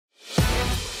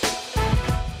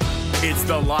It's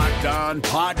the Locked On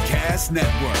Podcast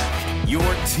Network, your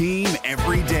team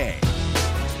every day.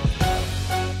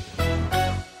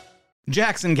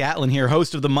 Jackson Gatlin here,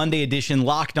 host of the Monday edition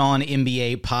Locked On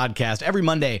NBA podcast. Every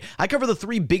Monday, I cover the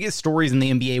three biggest stories in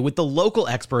the NBA with the local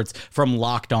experts from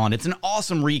Locked On. It's an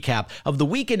awesome recap of the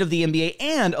weekend of the NBA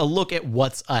and a look at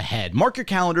what's ahead. Mark your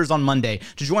calendars on Monday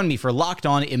to join me for Locked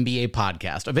On NBA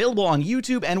podcast, available on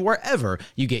YouTube and wherever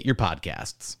you get your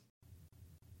podcasts.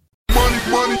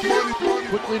 Money.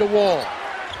 Quickly to Wall.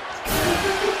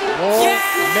 Wall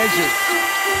measures.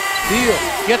 Deal.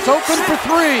 Gets open for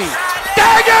three.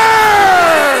 Dagger!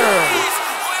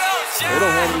 They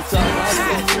don't want any time.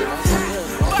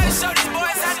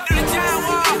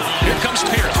 Here comes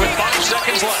Pierce with 5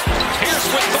 seconds left. Pierce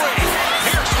with 3.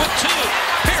 Pierce with 2.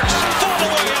 Pierce fall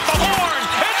away at the horn.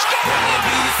 It's gone!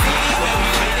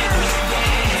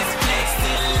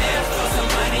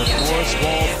 Morris,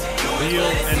 Wall, Beal,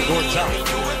 and Gortat.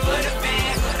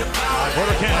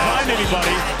 Porter can't find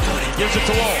anybody. He gives it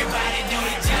to Wall.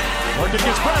 London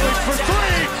gets Bradley for 3.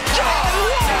 John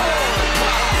Wall!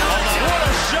 What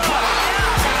a shot!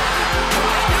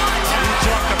 You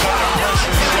talked about a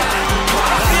pressure shot.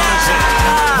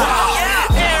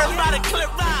 Everybody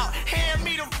clip out. Hand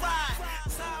me the ride.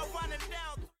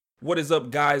 What is up,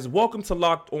 guys? Welcome to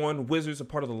Locked On Wizards, a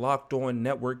part of the Locked On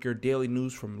Network, your daily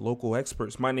news from local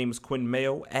experts. My name is Quinn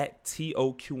Mayo at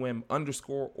TOQM_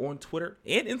 on Twitter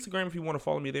and Instagram. If you want to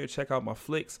follow me there, check out my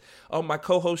flicks. My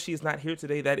co-host, she is not here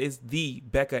today. That is the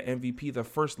Becca MVP, the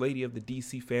first lady of the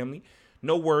DC family.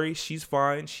 No worries, she's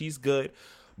fine, she's good.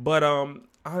 But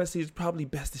honestly, it's probably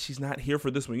best that she's not here for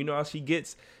this one. You know how she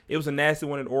gets. It was a nasty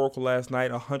one at Oracle last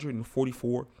night,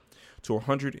 144 to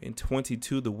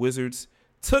 122. The Wizards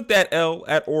took that L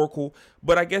at Oracle,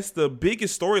 but I guess the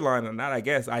biggest storyline, or not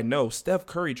I know, Steph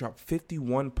Curry dropped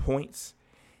 51 points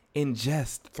in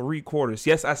just 3 quarters.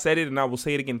 Yes, I said it, and I will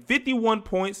say it again. 51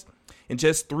 points in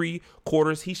just 3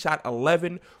 quarters. He shot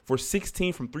 11 for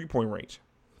 16 from three-point range.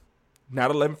 Not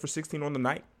 11 for 16 on the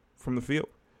night from the field.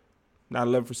 Not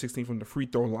 11 for 16 from the free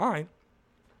throw line.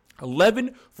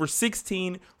 11 for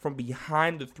 16 from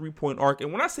behind the three-point arc.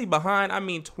 And when I say behind, I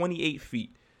mean 28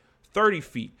 feet, 30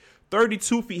 feet.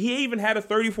 32 feet. He even had a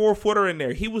 34-footer in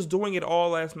there. He was doing it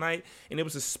all last night, and it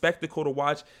was a spectacle to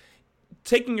watch.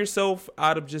 Taking yourself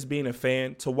out of just being a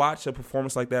fan to watch a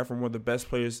performance like that from one of the best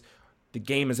players the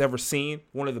game has ever seen,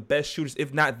 one of the best shooters,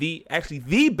 if not the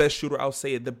best shooter, I'll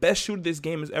say it, the best shooter this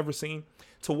game has ever seen.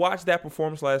 To watch that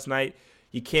performance last night,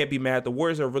 you can't be mad. The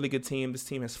Warriors are a really good team. This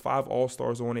team has 5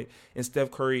 All-Stars on it, and Steph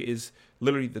Curry is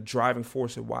literally the driving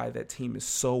force of why that team is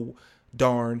so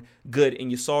darn good,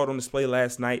 and you saw it on display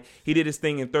last night. He did his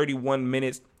thing in 31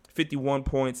 minutes, 51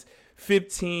 points,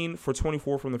 15 for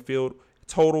 24 from the field,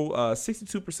 total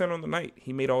 62% on the night.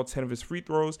 He made all 10 of his free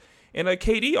throws, and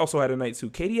KD also had a night too.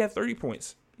 KD had 30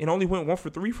 points and only went 1 for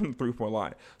 3 from the three-point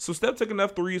line. So Steph took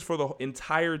enough threes for the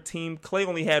entire team. Klay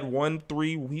only had 1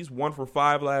 3. He's 1 for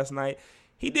 5 last night.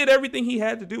 He did everything he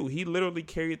had to do. He literally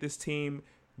carried this team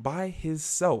by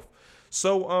himself.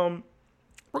 So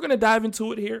we're going to dive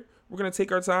into it here. We're going to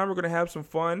take our time. We're going to have some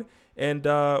fun and,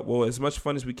 as much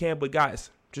fun as we can. But, guys,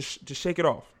 just shake it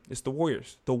off. It's the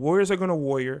Warriors. The Warriors are going to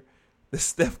warrior. The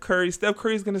Steph Curry is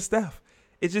going to Steph.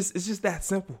 It's just that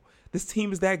simple. This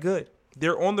team is that good.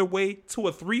 They're on their way to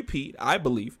a three-peat, I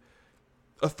believe.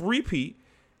 A three-peat.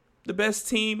 The best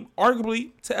team,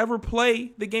 arguably, to ever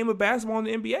play the game of basketball in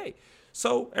the NBA.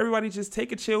 So, everybody just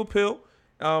take a chill pill,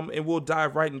 and we'll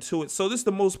dive right into it. So, this is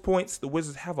the most points the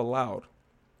Wizards have allowed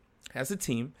as a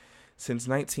team since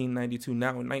 1992. Now,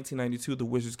 in 1992, the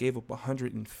Wizards gave up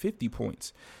 150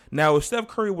 points. Now, if Steph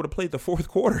Curry would have played the fourth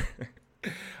quarter,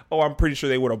 I'm pretty sure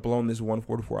they would have blown this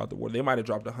 144 out the water. They might have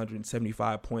dropped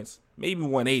 175 points, maybe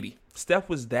 180. Steph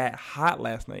was that hot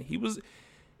last night. He was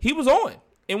on.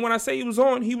 And when I say he was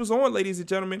on, ladies and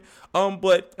gentlemen.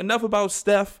 But enough about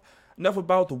Steph, enough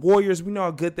about the Warriors. We know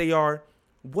how good they are.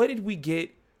 What did we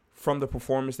get from the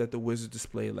performance that the Wizards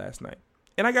displayed last night?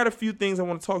 And I got a few things I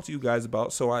want to talk to you guys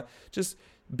about, so I just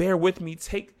bear with me.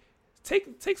 Take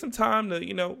some time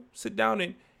to, sit down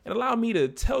and allow me to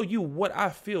tell you what I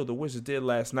feel the Wizards did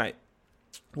last night.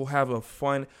 We'll have a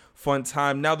fun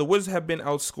time. Now, the Wizards have been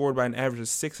outscored by an average of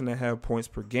 6.5 points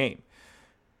per game.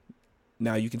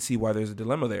 Now, you can see why there's a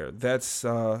dilemma there.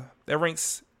 That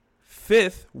ranks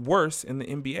 5th worst in the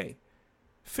NBA.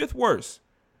 5th worst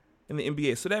in the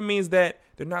NBA. So that means that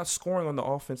they're not scoring on the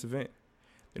offensive end.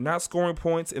 They're not scoring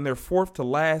points, and they're 4th to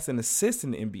last in assists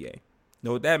in the NBA. You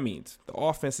know what that means? The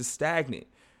offense is stagnant.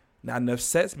 Not enough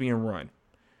sets being run.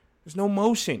 There's no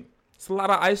motion. It's a lot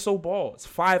of ISO ball. It's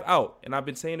 5 out. And I've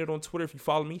been saying it on Twitter. If you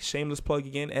follow me, shameless plug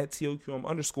again, at TOQM_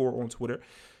 on Twitter.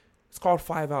 It's called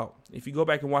 5 out. If you go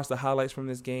back and watch the highlights from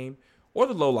this game or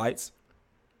the lowlights,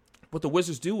 what the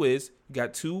Wizards do is you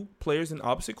got 2 players in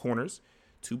opposite corners,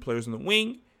 2 players in the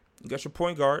wing. You got your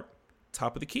point guard,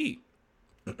 top of the key.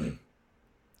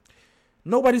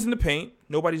 Nobody's in the paint.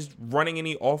 Nobody's running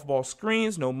any off-ball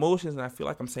screens, no motions. And I feel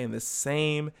like I'm saying the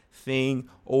same thing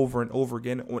over and over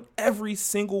again on every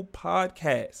single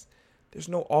podcast. There's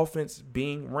no offense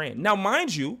being ran. Now,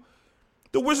 mind you,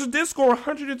 the Wizards did score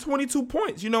 122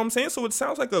 points. You know what I'm saying? So it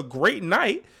sounds like a great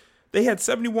night. They had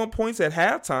 71 points at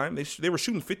halftime. They were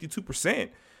shooting 52%.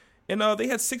 And they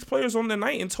had 6 players on the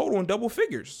night in total in double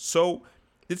figures. So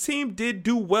the team did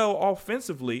do well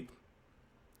offensively.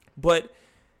 But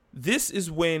this is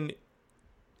when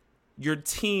your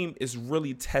team is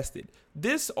really tested.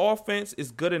 This offense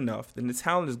is good enough, and the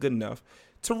talent is good enough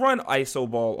to run iso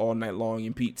ball all night long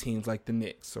and beat teams like the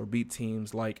Knicks or beat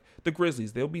teams like the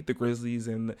Grizzlies. They'll beat the Grizzlies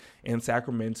and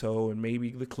Sacramento and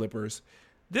maybe the Clippers.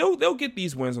 They'll get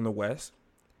these wins on the West,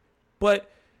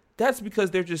 but that's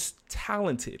because they're just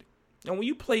talented. And when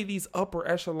you play these upper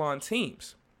echelon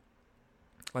teams,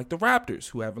 like the Raptors,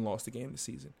 who haven't lost a game this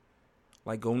season,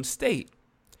 like Golden State,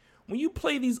 when you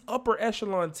play these upper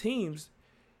echelon teams,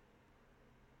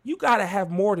 you got to have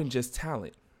more than just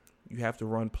talent. You have to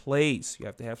run plays. You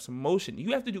have to have some motion.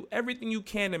 You have to do everything you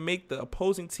can to make the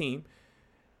opposing team,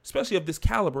 especially of this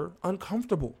caliber,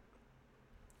 uncomfortable.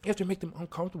 You have to make them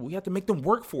uncomfortable. You have to make them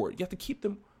work for it. You have to keep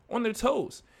them on their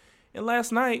toes. And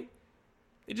last night,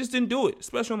 they just didn't do it,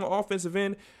 especially on the offensive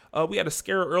end. We had a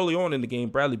scare early on in the game.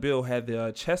 Bradley Beal had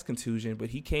the chest contusion, but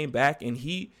he came back and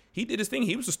he did his thing.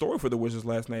 He was the story for the Wizards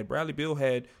last night. Bradley Beal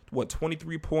had,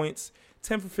 23 points,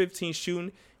 10 for 15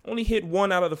 shooting. Only hit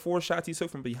 1 out of the 4 shots he took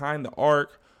from behind the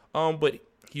arc. But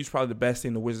he was probably the best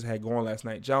thing the Wizards had going last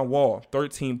night. John Wall,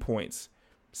 13 points,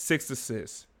 6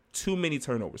 assists, 2 mini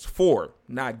turnovers, 4.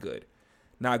 Not good.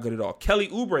 Not good at all. Kelly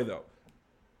Oubre, though.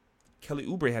 Kelly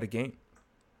Oubre had a game.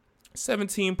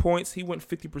 17 points. He went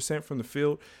 50% from the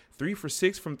field. 3 for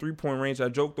 6 from three-point range. I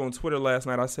joked on Twitter last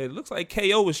night. I said, it looks like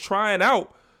KO was trying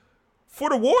out for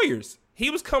the Warriors. He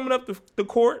was coming up the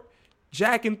court,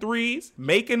 jacking threes,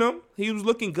 making them. He was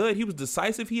looking good. He was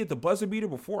decisive. He hit the buzzer beater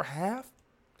before half.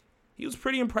 He was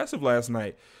pretty impressive last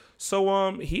night.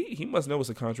 So he must know it's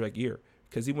a contract year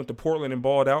because he went to Portland and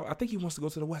balled out. I think he wants to go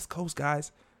to the West Coast,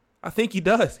 guys. I think he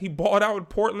does. He balled out in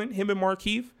Portland, him and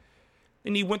Markieff.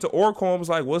 Then he went to Oracle and was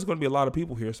like, well, there's going to be a lot of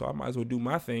people here, so I might as well do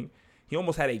my thing. He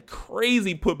almost had a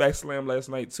crazy putback slam last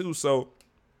night, too. So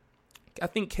I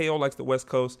think KO likes the West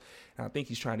Coast, and I think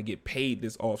he's trying to get paid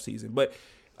this offseason. But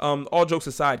all jokes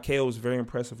aside, KO was very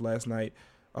impressive last night.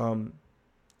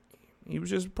 He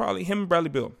was just probably him and Bradley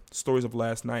Beal, stories of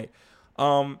last night.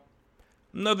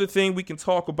 Another thing we can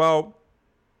talk about,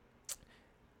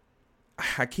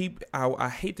 I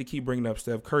hate to keep bringing up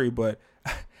Steph Curry, but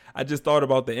I just thought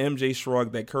about the MJ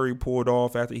shrug that Curry pulled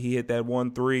off after he hit that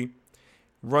 1-3.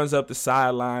 Runs up the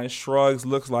sideline, shrugs,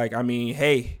 looks like,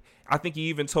 hey, I think he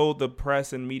even told the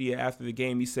press and media after the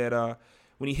game, he said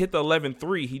when he hit the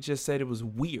 11-3, he just said it was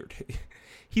weird.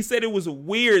 He said it was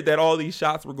weird that all these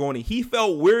shots were going in. He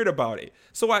felt weird about it.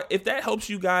 So if that helps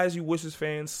you guys, you Wizards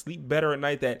fans, sleep better at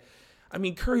night, that,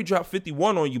 Curry dropped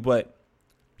 51 on you, but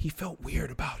he felt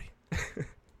weird about it.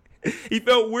 He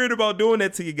felt weird about doing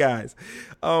that to you guys.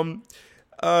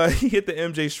 He hit the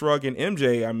MJ shrug, and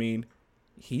MJ,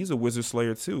 he's a Wizard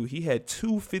slayer too. He had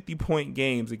 2 50-point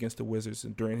games against the Wizards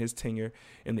during his tenure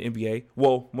in the NBA.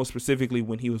 Well, most specifically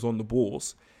when he was on the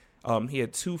Bulls. He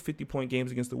had 2 50-point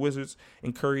games against the Wizards,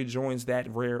 and Curry joins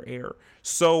that rare air.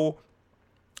 So,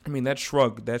 that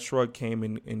shrug came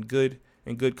in good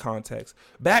context.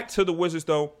 Back to the Wizards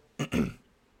though.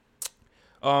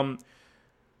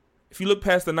 If you look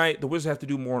past the night, the Wizards have to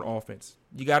do more on offense.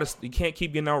 You can't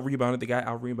keep getting out rebounded. They got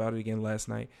out rebounded again last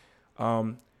night.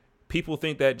 People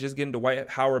think that just getting Dwight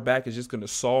Howard back is just going to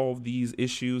solve these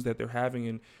issues that they're having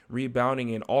in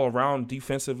rebounding and all around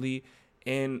defensively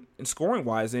and scoring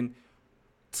wise. And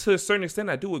to a certain extent,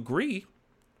 I do agree,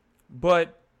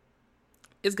 but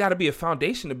it's got to be a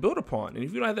foundation to build upon. And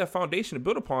if you don't have that foundation to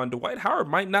build upon, Dwight Howard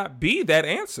might not be that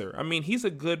answer. He's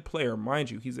a good player, mind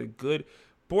you. He's a good,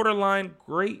 borderline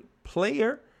great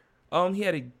player. He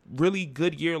had a really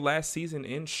good year last season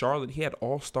in Charlotte. He had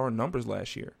all-star numbers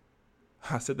last year.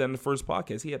 I said that in the first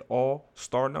podcast. He had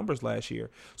all-star numbers last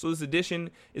year. So this addition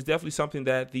is definitely something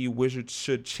that the Wizards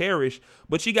should cherish,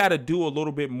 but you got to do a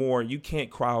little bit more. You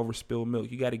can't cry over spilled milk.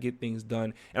 You got to get things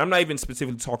done. And I'm not even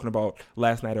specifically talking about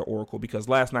last night at Oracle, because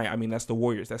last night, that's the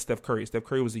Warriors. That's Steph Curry. Steph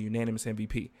Curry was a unanimous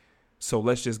MVP. So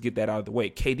let's just get that out of the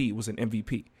way. KD was an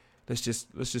MVP. Let's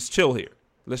just chill here.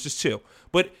 Let's just chill.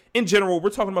 But in general,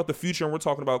 we're talking about the future, and we're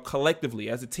talking about collectively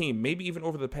as a team, maybe even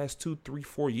over the past 2, 3,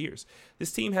 4 years.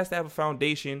 This team has to have a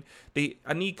foundation.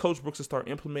 I need Coach Brooks to start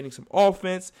implementing some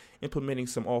offense, implementing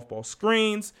some off-ball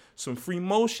screens, some free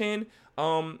motion.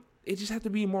 It just have to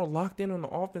be more locked in on the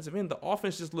offensive end. The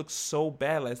offense just looked so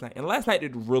bad last night. And last night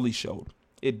it really showed.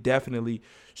 It definitely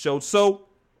showed. So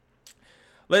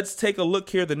let's take a look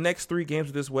here. The next 3 games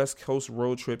of this West Coast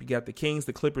road trip. You got the Kings,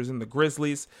 the Clippers, and the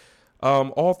Grizzlies.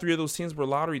 All 3 of those teams were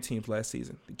lottery teams last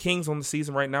season. The Kings on the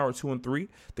season right now are 2-3.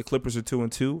 The Clippers are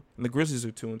 2-2, and the Grizzlies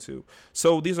are 2-2.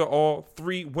 So these are all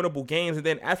 3 winnable games. And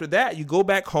then after that, you go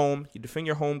back home, you defend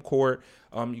your home court.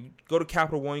 You go to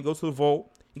Capital One, you go to the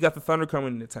Vault. You got the Thunder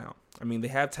coming into town. I mean, they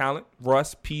have talent,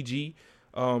 Russ, PG,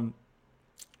 but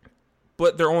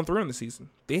they're 0-3 on the season.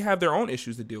 They have their own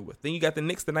issues to deal with. Then you got the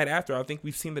Knicks the night after. I think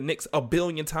we've seen the Knicks a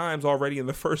billion times already in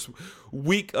the first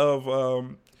week of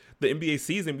the NBA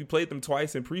season. We played them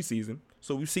twice in preseason.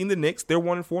 So we've seen the Knicks. They're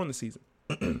 1-4 in the season.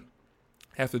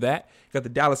 After that, you got the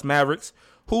Dallas Mavericks,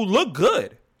 who look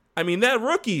good. I mean, that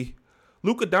rookie,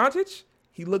 Luka Doncic,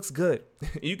 he looks good.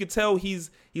 You can tell he's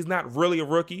not really a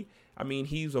rookie. I mean,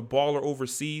 he's a baller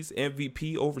overseas,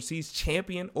 MVP overseas,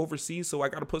 champion overseas. So I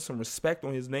got to put some respect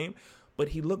on his name. But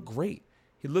he looked great.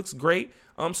 He looks great.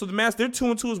 So the Mavs, they're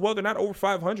 2-2 as well. They're not over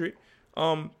 500.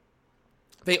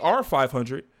 They are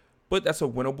 500. But that's a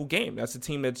winnable game. That's a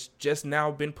team that's just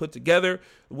now been put together.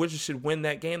 The Wizards should win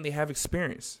that game. They have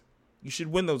experience. You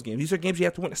should win those games. These are games you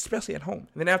have to win, especially at home.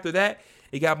 And then after that,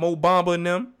 you got Mo Bamba in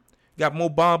them. You got Mo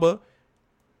Bamba,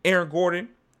 Aaron Gordon,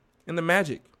 and the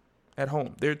Magic at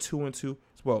home. They're 2-2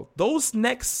 as well. Those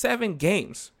next 7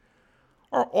 games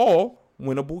are all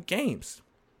winnable games.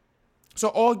 So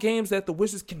all games that the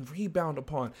Wizards can rebound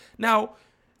upon. Now,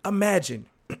 imagine,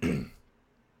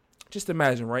 just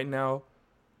imagine right now,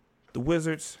 the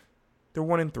Wizards, they're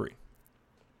 1-3.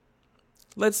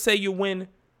 Let's say you win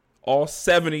all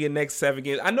 7 of your next 7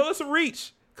 games. I know it's a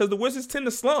reach because the Wizards tend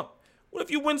to slump. What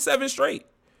if you win 7 straight?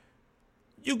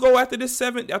 You go after this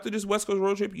West Coast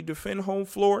road trip, you defend home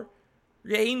floor,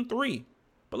 you're 8-3.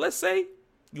 But let's say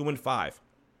you win 5.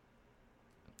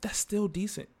 That's still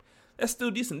decent.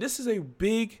 This is a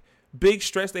big, big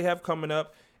stretch they have coming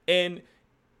up. And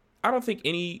I don't think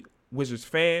any Wizards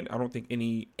fan, I don't think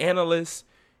any analyst,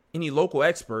 any local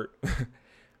expert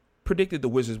predicted the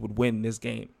Wizards would win this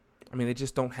game. I mean, they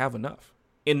just don't have enough.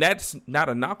 And that's not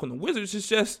a knock on the Wizards. It's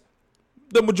just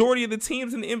the majority of the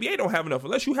teams in the NBA don't have enough.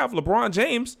 Unless you have LeBron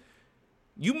James,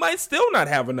 you might still not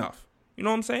have enough. You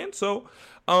know what I'm saying? So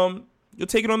you'll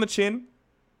take it on the chin.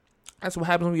 That's what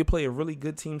happens when you play a really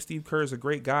good team. Steve Kerr is a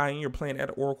great guy, and you're playing at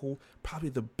Oracle, probably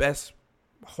the best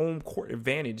home court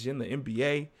advantage in the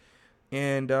NBA.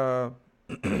 And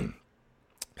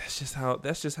that's just how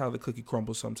the cookie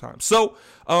crumbles sometimes. So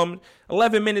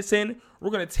 11 minutes in, we're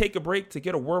going to take a break to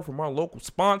get a word from our local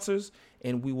sponsors,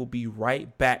 and we will be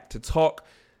right back to talk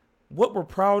what we're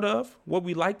proud of, what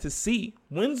we like to see,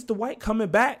 when's Dwight coming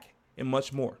back, and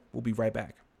much more. We'll be right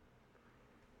back.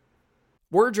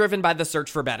 We're driven by the search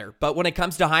for better, but when it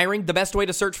comes to hiring, the best way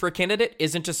to search for a candidate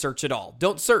isn't to search at all.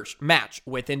 Don't search, match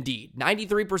with Indeed.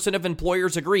 93% of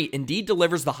employers agree Indeed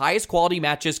delivers the highest quality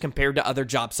matches compared to other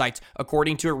job sites,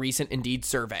 according to a recent Indeed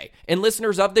survey. And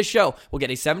listeners of this show will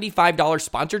get a $75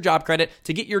 sponsored job credit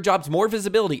to get your jobs more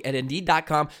visibility at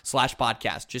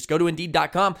Indeed.com/podcast. Just go to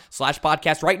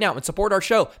Indeed.com/podcast right now and support our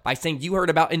show by saying you heard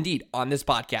about Indeed on this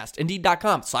podcast.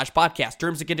 Indeed.com/podcast.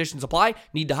 Terms and conditions apply.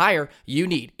 Need to hire? You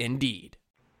need Indeed.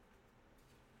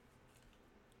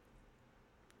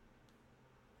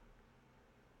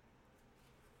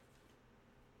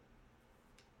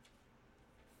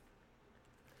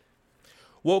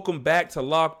 Welcome back to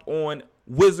Locked On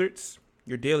Wizards,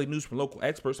 your daily news from local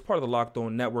experts, part of the Locked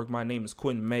On Network. My name is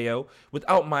Quentin Mayo.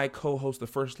 Without my co-host, the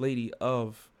First Lady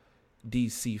of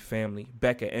DC Family,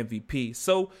 Becca MVP.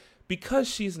 So because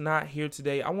she's not here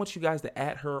today, I want you guys to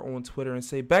 @ her on Twitter and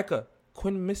say, Becca,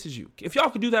 Quentin misses you. If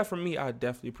y'all could do that for me, I'd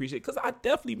definitely appreciate it because I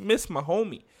definitely miss my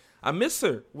homie. I miss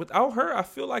her. Without her, I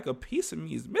feel like a piece of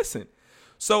me is missing.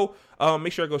 So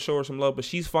make sure I go show her some love, but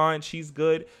she's fine. She's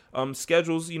good.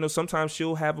 Schedules, sometimes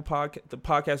she'll have the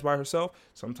podcast by herself.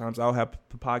 Sometimes I'll have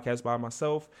the podcast by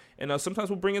myself. And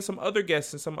sometimes we'll bring in some other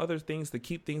guests and some other things to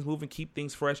keep things moving, keep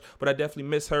things fresh. But I definitely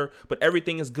miss her. But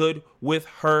everything is good with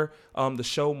her. The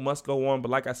show must go on.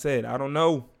 But like I said, I don't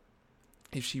know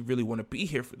if she really want to be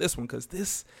here for this one because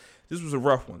this was a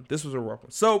rough one.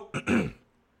 So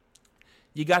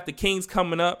you got the Kings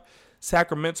coming up.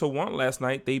 Sacramento won last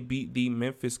night. They beat the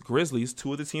Memphis Grizzlies,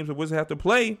 2 of the teams the Wizards have to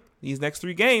play these next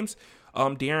 3 games.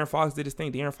 De'Aaron Fox did his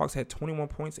thing. De'Aaron Fox had 21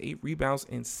 points, 8 rebounds,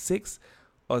 and 6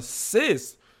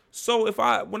 assists. So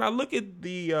when I look at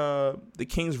the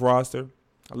Kings roster,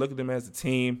 I look at them as a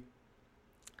team.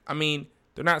 I mean,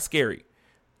 they're not scary.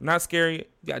 Not scary.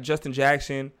 You got Justin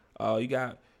Jackson. You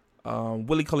got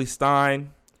Willie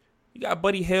Cauley-Stein. You got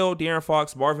Buddy Hield, De'Aaron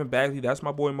Fox, Marvin Bagley. That's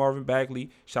my boy Marvin Bagley.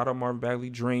 Shout out Marvin Bagley,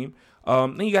 Dream.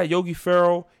 Then you got Yogi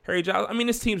Ferrell, Harry Giles. I mean,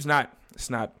 this team's not. It's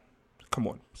not. Come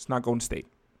on, it's not Golden State.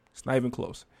 It's not even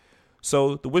close.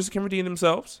 So the Wizards can redeem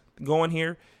themselves. Go in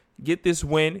here, get this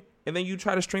win, and then you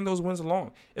try to string those wins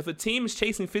along. If a team is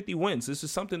chasing 50 wins, this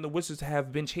is something the Wizards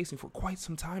have been chasing for quite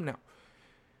some time now.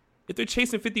 If they're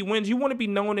chasing 50 wins, you want to be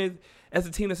known as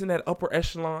a team that's in that upper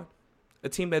echelon, a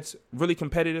team that's really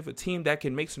competitive, a team that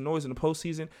can make some noise in the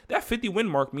postseason. That 50-win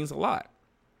mark means a lot.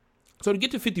 So to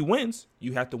get to 50 wins,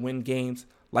 you have to win games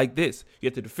like this. You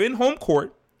have to defend home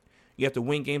court. You have to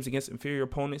win games against inferior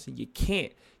opponents, and you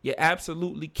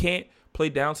absolutely can't play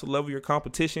down to the level of your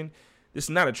competition. This is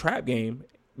not a trap game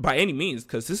by any means,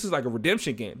 because this is like a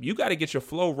redemption game. You got to get your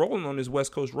flow rolling on this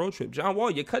West Coast road trip. John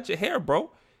Wall, you cut your hair, bro.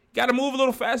 You got to move a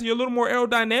little faster. You're a little more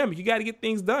aerodynamic. You got to get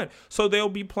things done. So they'll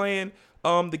be playing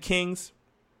the Kings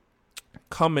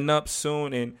coming up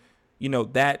soon, and,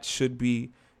 that should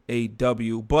be a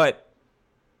W. But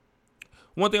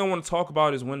one thing I want to talk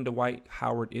about is when Dwight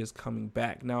Howard is coming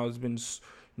back. Now, there's been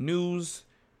news,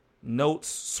 notes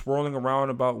swirling around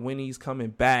about when he's coming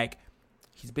back.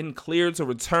 He's been cleared to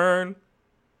return.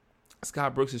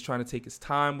 Scott Brooks is trying to take his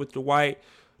time with Dwight.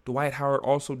 Dwight Howard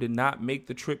also did not make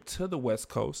the trip to the West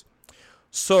Coast.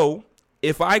 So,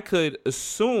 if I could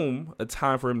assume a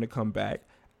time for him to come back,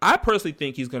 I personally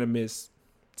think he's going to miss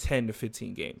 10 to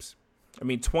 15 games. I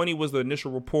mean, 20 was the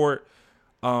initial report.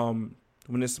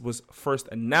 When this was first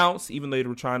announced, even though they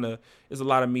were there's a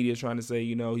lot of media trying to say,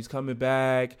 he's coming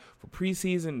back for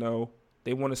preseason. No,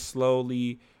 they want to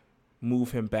slowly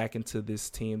move him back into this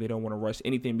team. They don't want to rush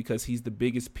anything because he's the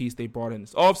biggest piece they brought in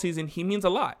this offseason. He means a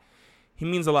lot.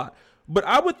 But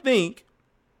I would think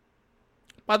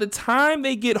by the time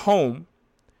they get home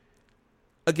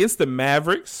against the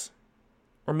Mavericks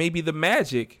or maybe the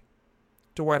Magic,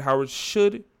 Dwight Howard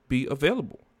should be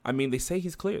available. I mean, they say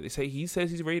he's clear. He says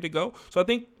he's ready to go. So I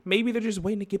think maybe they're just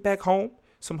waiting to get back home.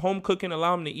 Some home cooking,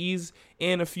 allow him to ease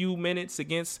in a few minutes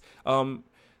against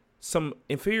some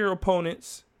inferior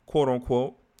opponents, quote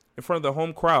unquote, in front of the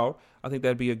home crowd. I think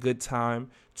that'd be a good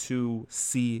time to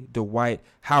see Dwight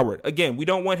Howard. Again, we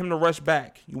don't want him to rush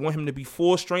back. You want him to be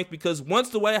full strength, because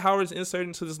once Dwight Howard is inserted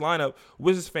into this lineup,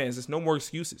 Wizards fans, there's no more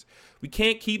excuses. We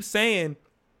can't keep saying,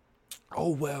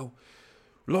 oh, well,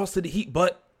 we lost to the Heat,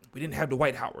 but we didn't have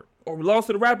Dwight Howard. Or we lost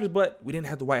to the Raptors, but we didn't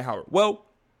have Dwight Howard. Well,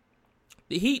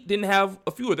 the Heat didn't have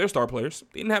a few of their star players.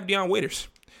 They didn't have Deion Waiters.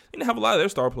 They didn't have a lot of their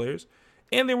star players.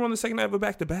 And they were on the second night of a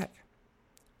back-to-back.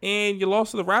 And you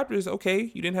lost to the Raptors.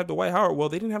 Okay, you didn't have Dwight Howard. Well,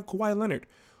 they didn't have Kawhi Leonard,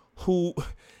 who,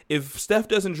 if Steph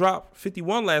doesn't drop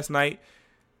 51 last night,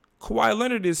 Kawhi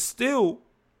Leonard is still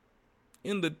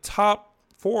in the top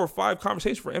 4 or 5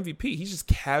 conversation for MVP. He's just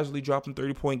casually dropping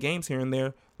 30-point games here and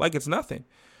there like it's nothing.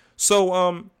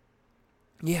 So,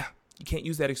 yeah, you can't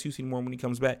use that excuse anymore when he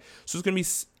comes back. So it's going to be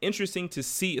interesting to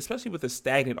see, especially with a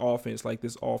stagnant offense like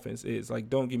this offense is. Like,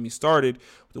 don't get me started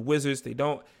with the Wizards. They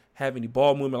don't have any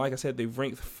ball movement. Like I said, they've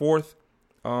ranked 4th.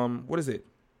 What is it?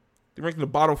 They're ranked in the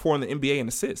bottom 4 in the NBA in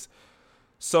assists.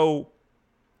 So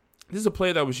this is a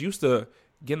player that was used to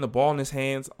getting the ball in his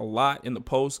hands a lot in the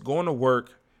post, going to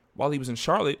work while he was in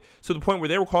Charlotte, to the point where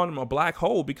they were calling him a black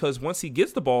hole, because once he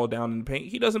gets the ball down in the paint,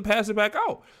 he doesn't pass it back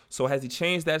out. So has he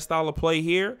changed that style of play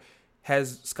here?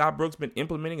 Has Scott Brooks been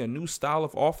implementing a new style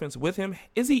of offense with him?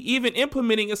 Is he even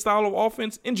implementing a style of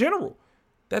offense in general?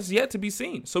 That's yet to be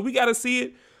seen. So we got to see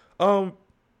it. But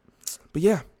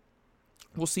yeah,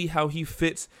 we'll see how he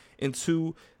fits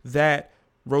into that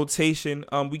rotation.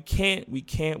 We can't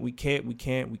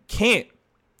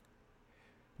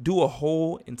do a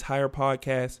whole entire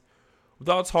podcast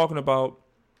without talking about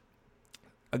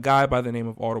a guy by the name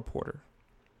of Otto Porter.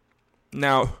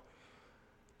 Now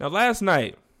last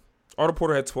night, Otto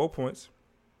Porter had 12 points,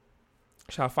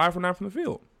 shot 5 for 9 from the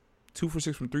field, 2 for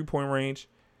 6 from 3-point range.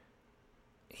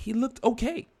 He looked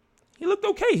okay. He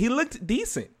looked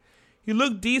decent. He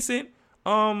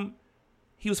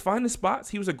was finding spots.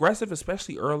 He was aggressive,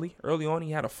 especially early. Early on, he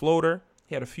had a floater.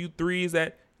 He had a few threes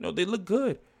that, they look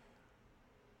good.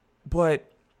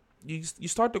 But you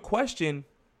start to question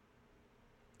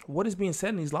what is being said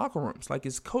in these locker rooms. Like,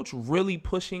 is coach really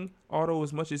pushing Otto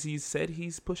as much as he said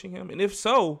he's pushing him? And if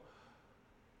so,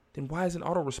 then why isn't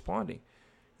Otto responding?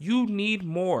 You need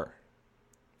more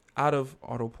out of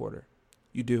Otto Porter.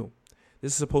 You do.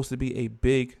 This is supposed to be a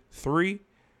big 3.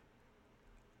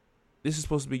 This is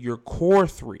supposed to be your core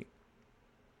 3.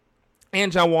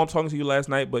 And John Wall, I'm talking to you last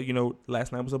night, but,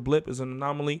 last night was a blip, is an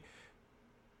anomaly.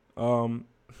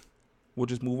 We'll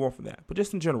just move on from that. But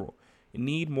just in general, you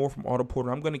need more from Otto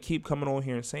Porter. I'm going to keep coming on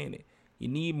here and saying it. You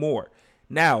need more.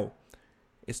 Now,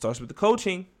 it starts with the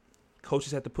coaching.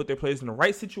 Coaches have to put their players in the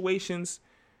right situations,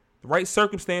 the right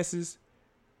circumstances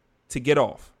to get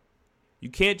off. You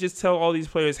can't just tell all these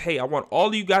players, hey, I want all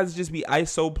of you guys to just be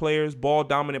ISO players,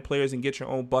 ball-dominant players, and get your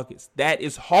own buckets. That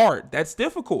is hard. That's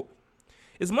difficult.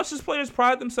 As much as players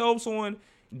pride themselves on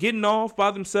getting off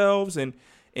by themselves and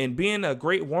being a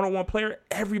great one-on-one player,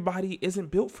 everybody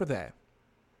isn't built for that.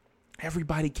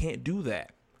 Everybody can't do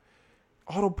that.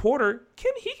 Otto Porter,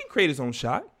 can create his own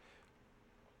shot.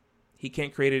 He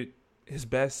can't create his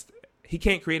best. He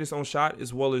can't create his own shot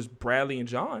as well as Bradley and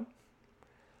John.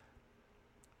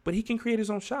 But he can create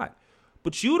his own shot.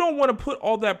 But you don't want to put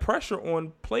all that pressure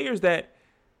on players that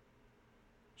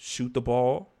shoot the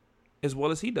ball as well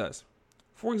as he does.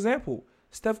 For example,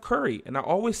 Steph Curry, and I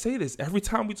always say this every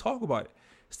time we talk about it.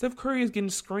 Steph Curry is getting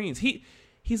screens.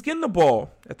 He's getting the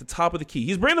ball at the top of the key.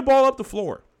 He's bringing the ball up the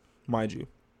floor, mind you.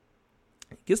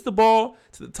 He gets the ball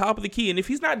to the top of the key, and if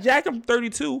he's not jacking from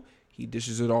 32, he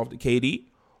dishes it off to KD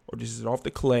or dishes it off to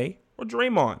Clay or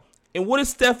Draymond. And what does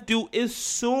Steph do as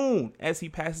soon as he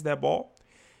passes that ball?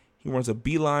 He runs a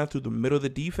beeline through the middle of the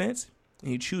defense,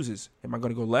 and he chooses, am I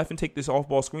going to go left and take this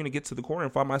off-ball screen and get to the corner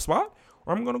and find my spot?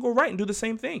 Or I'm going to go right and do the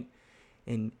same thing.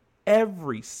 And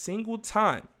every single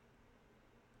time,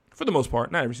 for the most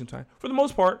part, not every single time, for the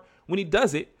most part, when he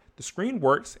does it, the screen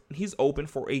works and he's open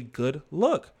for a good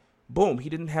look. Boom. He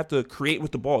didn't have to create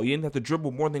with the ball. He didn't have to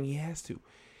dribble more than he has to.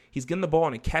 He's getting the ball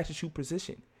in a catch-and-shoot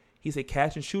position. He's a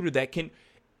catch-and-shooter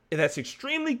that's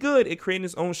extremely good at creating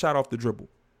his own shot off the dribble.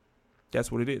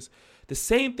 That's what it is. The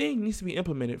same thing needs to be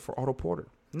implemented for Otto Porter.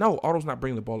 No, Otto's not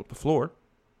bringing the ball up the floor.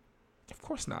 Of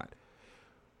course not.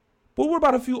 But what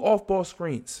about a few off-ball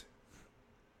screens?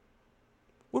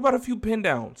 What about a few pin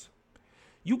downs?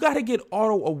 You got to get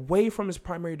Otto away from his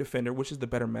primary defender, which is the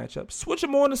better matchup. Switch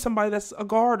him on to somebody that's a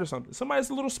guard or something. Somebody that's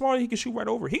a little smarter he can shoot right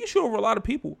over. He can shoot over a lot of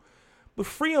people. But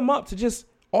free him up to just,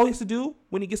 all he has to do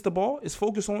when he gets the ball is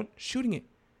focus on shooting it.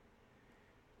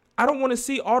 I don't want to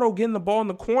see Otto getting the ball in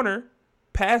the corner,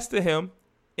 pass to him,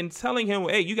 and telling him,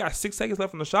 hey, you got 6 seconds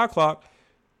left on the shot clock.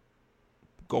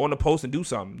 Go on the post and do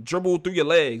something. Dribble through your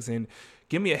legs and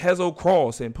give me a Hezzo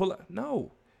cross and pull up.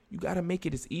 No, you got to make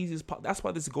it as easy as possible. That's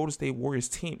why this Golden State Warriors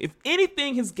team, if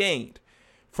anything has gained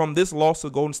from this loss to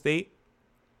Golden State,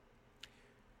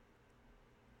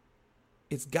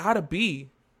 it's got to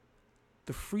be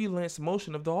the freelance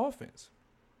motion of the offense.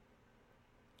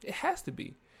 It has to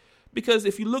be. Because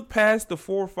if you look past the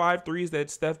 4 or 5 threes that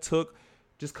Steph took,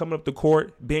 just coming up the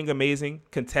court, being amazing,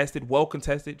 contested, well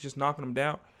contested, just knocking them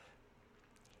down,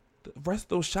 the rest of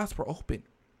those shots were open.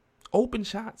 Open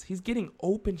shots. He's getting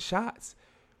open shots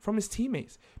from his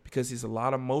teammates because there's a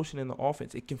lot of motion in the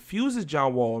offense. It confuses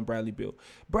John Wall and Bradley Beal.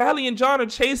 Bradley and John are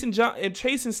chasing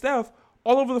Steph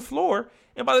all over the floor,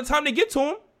 and by the time they get to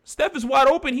him, Steph is wide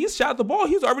open. He's shot the ball.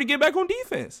 He's already getting back on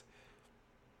defense.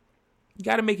 You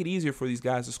got to make it easier for these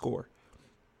guys to score.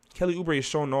 Kelly Oubre is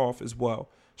showing off as well.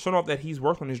 Showing off that he's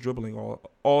worked on his dribbling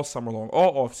all summer long,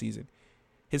 all offseason.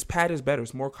 His pad is better.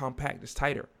 It's more compact. It's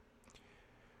tighter.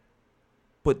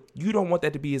 But you don't want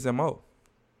that to be his MO.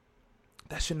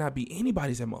 That should not be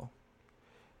anybody's MO.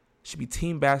 It should be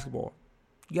team basketball.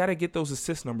 You got to get those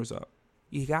assist numbers up.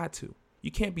 You got to.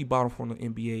 You can't be bottom 4 in the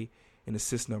NBA in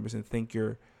assist numbers and think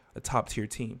you're a top-tier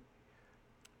team.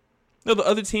 No, the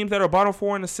other teams that are bottom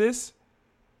 4 in assists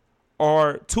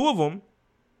are, 2 of them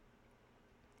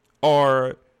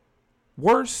are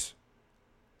worse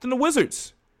than the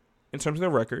Wizards in terms of their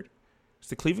record. It's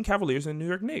the Cleveland Cavaliers and the New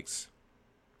York Knicks.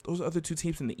 Those are the other 2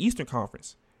 teams in the Eastern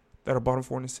Conference that are bottom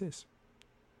 4 in assists.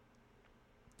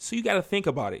 So you got to think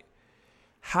about it.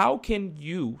 How can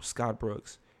you, Scott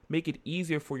Brooks, make it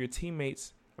easier for your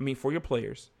for your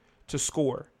players to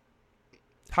score?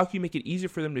 How can you make it easier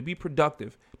for them to be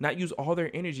productive, not use all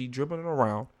their energy dribbling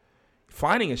around,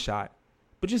 finding a shot,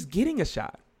 but just getting a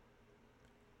shot?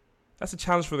 That's a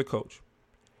challenge for the coach.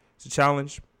 It's a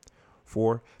challenge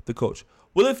for the coach.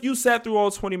 Well, if you sat through all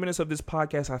 20 minutes of this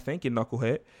podcast, I thank you,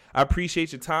 Knucklehead. I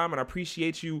appreciate your time, and I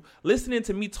appreciate you listening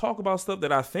to me talk about stuff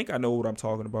that I think I know what I'm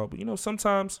talking about. But,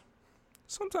 sometimes,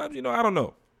 I don't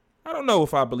know. I don't know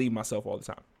if I believe myself all the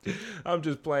time. I'm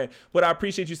just playing. But I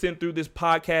appreciate you sitting through this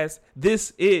podcast.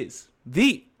 This is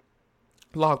the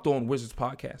Locked On Wizards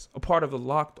podcast, a part of the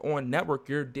Locked On Network,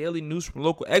 your daily news from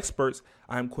local experts.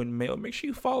 I'm Quentin Mayo. Make sure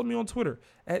you follow me on Twitter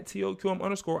at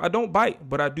 @TOQM_. I don't bite,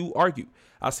 but I do argue.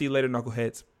 I'll see you later,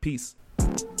 knuckleheads. Peace.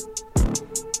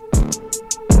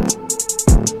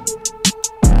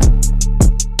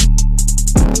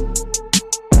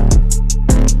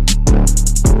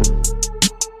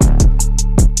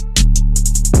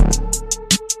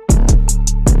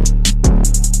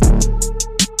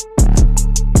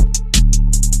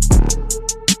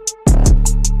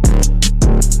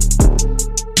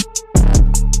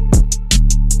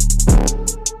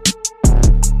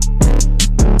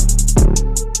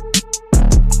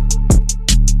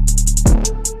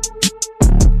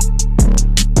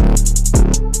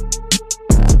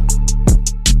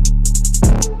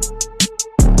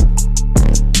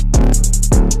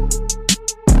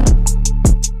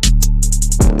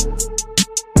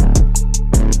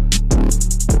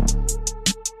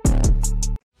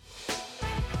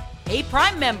 Hey,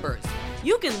 Prime members,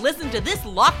 you can listen to this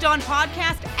Locked On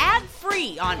podcast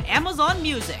ad-free on Amazon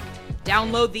Music.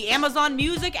 Download the Amazon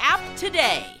Music app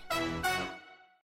today.